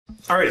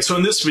All right, so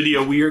in this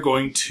video, we are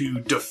going to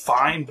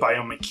define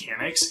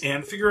biomechanics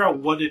and figure out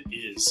what it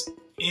is.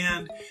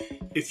 And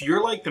if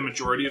you're like the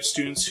majority of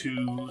students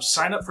who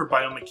sign up for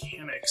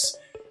biomechanics,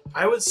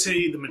 I would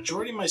say the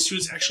majority of my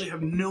students actually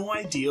have no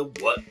idea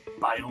what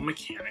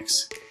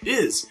biomechanics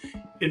is.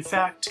 In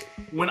fact,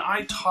 when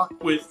I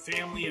talk with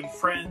family and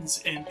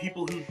friends and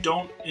people who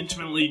don't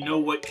intimately know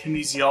what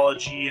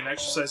kinesiology and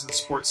exercise and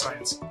sports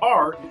science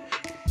are,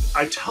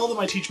 I tell them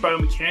I teach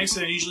biomechanics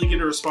and I usually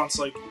get a response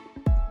like,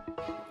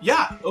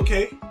 yeah,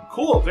 okay,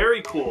 cool,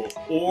 very cool.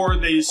 Or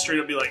they straight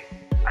up be like,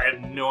 I have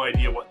no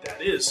idea what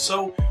that is.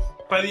 So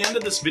by the end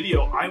of this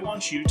video, I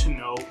want you to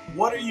know,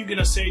 what are you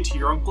gonna say to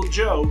your Uncle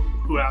Joe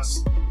who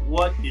asks,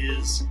 what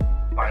is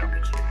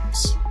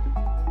biomechanics?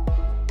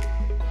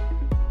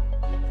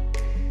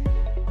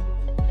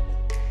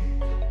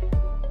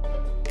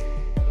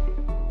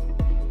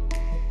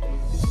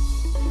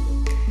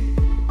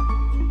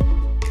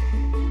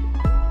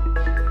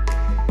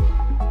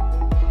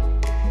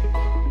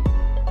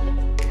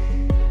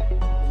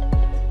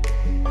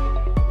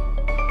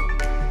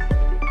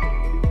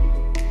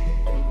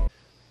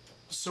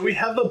 So we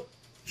have a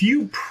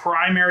few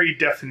primary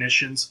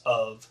definitions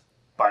of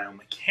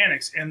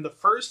biomechanics, and the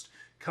first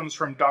comes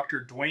from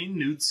Dr. Dwayne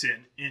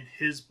Knudsen in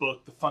his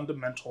book, The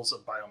Fundamentals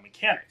of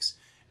Biomechanics.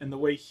 And the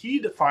way he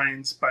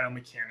defines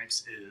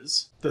biomechanics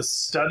is the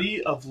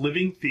study of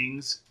living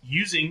things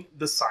using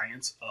the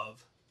science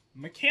of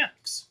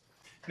mechanics.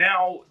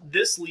 Now,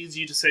 this leads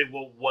you to say,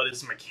 well, what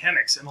is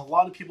mechanics? And a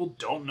lot of people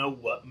don't know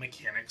what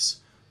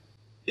mechanics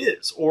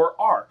is or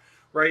are.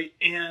 Right?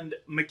 And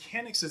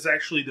mechanics is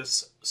actually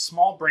this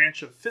small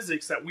branch of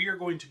physics that we are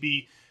going to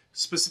be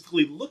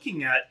specifically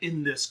looking at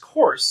in this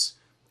course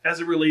as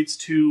it relates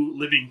to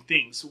living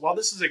things. While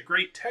this is a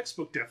great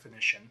textbook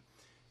definition,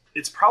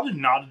 it's probably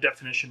not a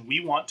definition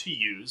we want to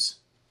use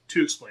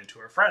to explain to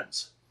our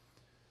friends.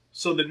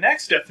 So the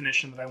next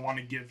definition that I want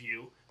to give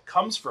you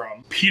comes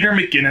from Peter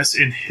McGinnis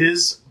in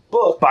his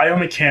book,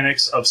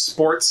 Biomechanics of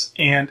Sports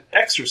and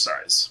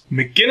Exercise.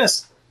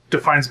 McGinnis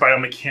defines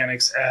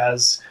biomechanics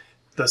as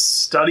the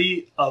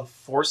study of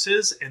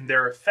forces and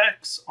their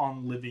effects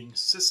on living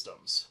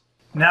systems.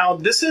 Now,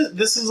 this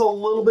is a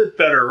little bit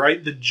better,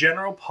 right? The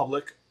general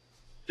public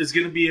is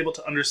going to be able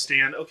to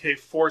understand, okay,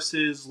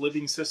 forces,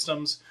 living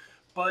systems,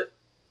 but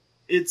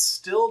it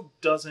still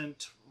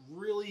doesn't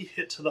really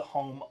hit to the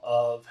home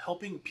of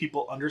helping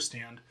people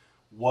understand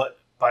what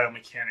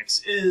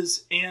biomechanics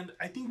is, and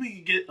I think we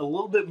could get a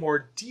little bit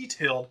more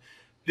detailed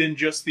than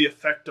just the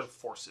effect of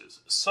forces.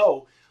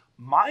 So,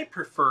 my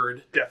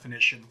preferred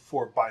definition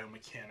for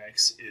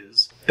biomechanics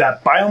is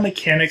that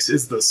biomechanics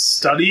is the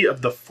study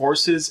of the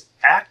forces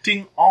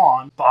acting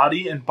on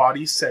body and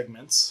body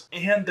segments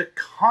and the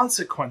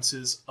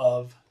consequences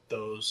of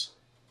those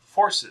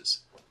forces.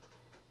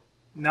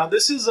 Now,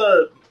 this is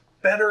a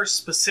better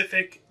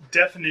specific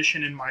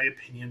definition in my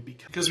opinion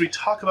because we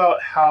talk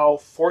about how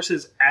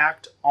forces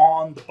act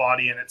on the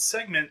body and its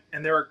segment,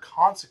 and there are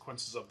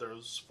consequences of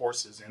those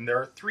forces. And there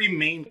are three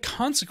main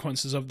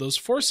consequences of those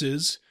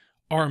forces: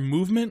 are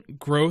movement,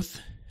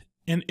 growth,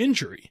 and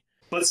injury.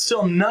 But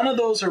still, none of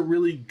those are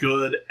really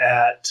good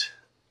at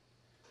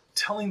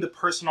telling the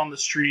person on the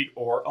street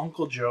or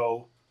Uncle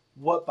Joe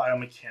what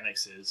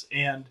biomechanics is.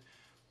 And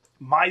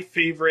my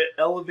favorite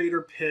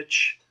elevator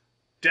pitch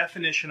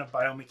definition of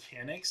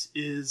biomechanics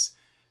is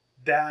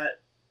that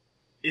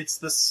it's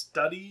the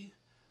study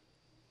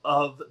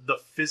of the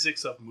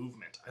physics of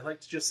movement. I like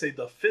to just say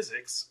the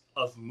physics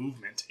of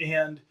movement.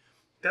 And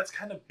that's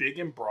kind of big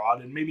and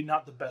broad and maybe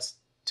not the best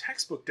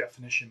textbook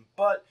definition,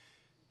 but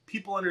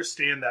people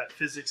understand that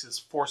physics is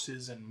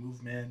forces and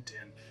movement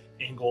and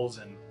angles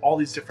and all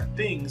these different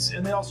things,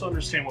 and they also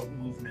understand what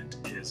movement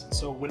is. And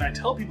so when I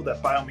tell people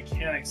that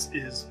biomechanics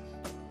is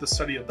the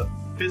study of the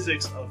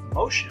physics of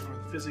motion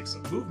or the physics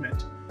of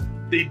movement,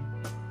 they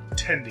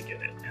tend to get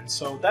it. And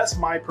so that's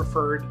my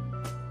preferred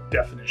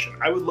definition.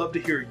 I would love to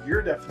hear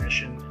your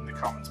definition in the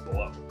comments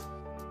below.